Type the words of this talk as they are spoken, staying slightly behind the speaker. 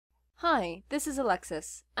Hi, this is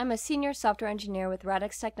Alexis. I'm a senior software engineer with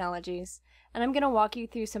Radx Technologies, and I'm going to walk you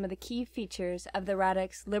through some of the key features of the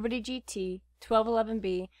Radx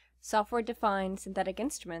LGT1211B software-defined synthetic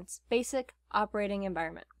instruments basic operating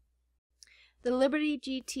environment. The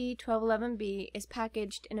LGT1211B is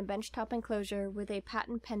packaged in a benchtop enclosure with a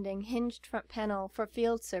patent-pending hinged front panel for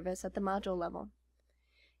field service at the module level.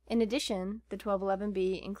 In addition, the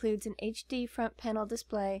 1211B includes an HD front panel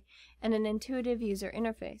display and an intuitive user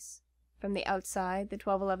interface. From the outside, the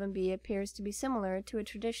 1211B appears to be similar to a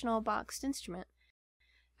traditional boxed instrument.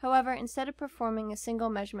 However, instead of performing a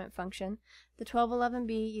single measurement function, the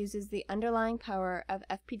 1211B uses the underlying power of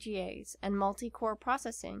FPGAs and multi-core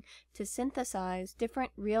processing to synthesize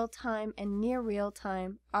different real-time and near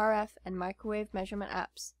real-time RF and microwave measurement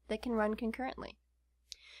apps that can run concurrently.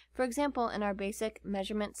 For example, in our basic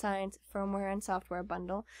measurement science firmware and software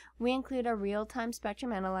bundle, we include a real-time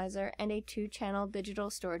spectrum analyzer and a 2-channel digital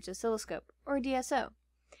storage oscilloscope, or DSO.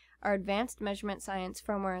 Our advanced measurement science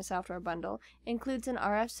firmware and software bundle includes an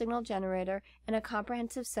RF signal generator and a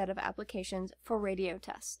comprehensive set of applications for radio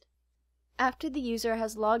test. After the user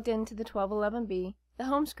has logged into the 1211B, the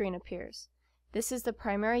home screen appears. This is the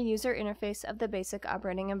primary user interface of the basic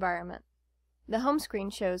operating environment. The home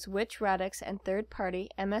screen shows which Radx and third-party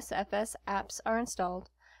MSFS apps are installed,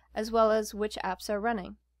 as well as which apps are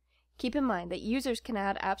running. Keep in mind that users can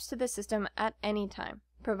add apps to the system at any time,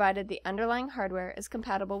 provided the underlying hardware is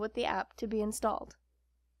compatible with the app to be installed.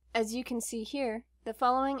 As you can see here, the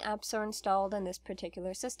following apps are installed in this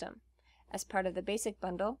particular system. As part of the basic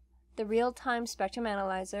bundle, the real-time spectrum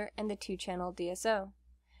analyzer and the 2-channel DSO.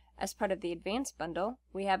 As part of the advanced bundle,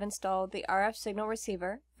 we have installed the RF signal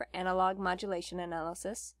receiver for analog modulation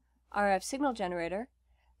analysis, RF signal generator,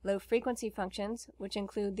 low frequency functions, which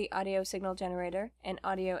include the audio signal generator and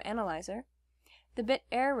audio analyzer, the bit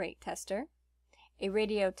error rate tester, a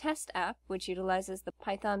radio test app which utilizes the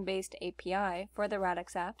Python-based API for the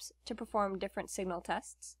Radx apps to perform different signal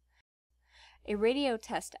tests, a radio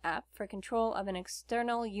test app for control of an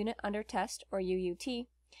external unit under test or UUT,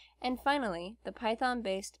 and finally, the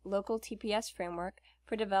Python-based local TPS framework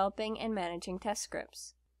for developing and managing test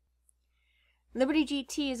scripts.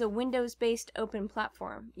 LibertyGT is a Windows-based open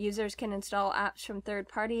platform. Users can install apps from third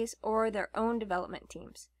parties or their own development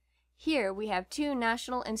teams. Here we have 2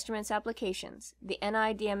 National Instruments applications, the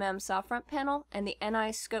NI-DMM soft front panel and the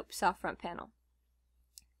NI-Scope soft front panel.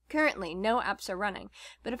 Currently, no apps are running,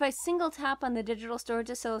 but if I single tap on the digital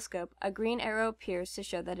storage oscilloscope, a green arrow appears to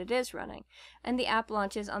show that it is running, and the app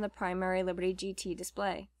launches on the primary LibertyGT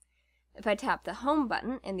display. If I tap the Home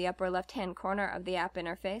button in the upper left-hand corner of the app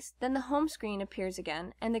interface, then the home screen appears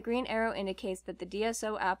again, and the green arrow indicates that the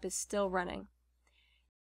DSO app is still running.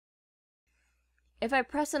 If I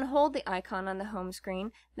press and hold the icon on the home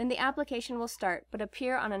screen, then the application will start but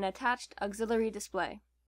appear on an attached auxiliary display.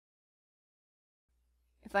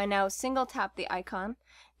 If I now single tap the icon,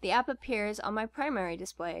 the app appears on my primary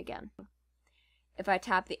display again. If I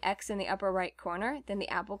tap the X in the upper right corner, then the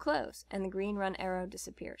app will close and the green run arrow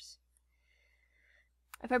disappears.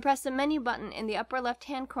 If I press the menu button in the upper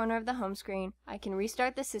left-hand corner of the home screen, I can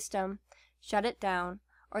restart the system, shut it down,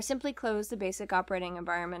 or simply close the basic operating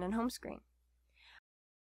environment and home screen.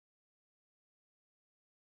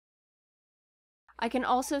 I can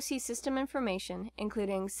also see system information,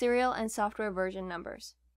 including serial and software version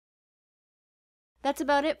numbers. That's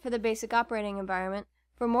about it for the basic operating environment.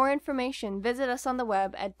 For more information, visit us on the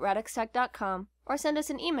web at radxtech.com or send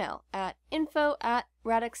us an email at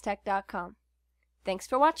info@radxtech.com. Thanks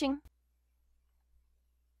for watching!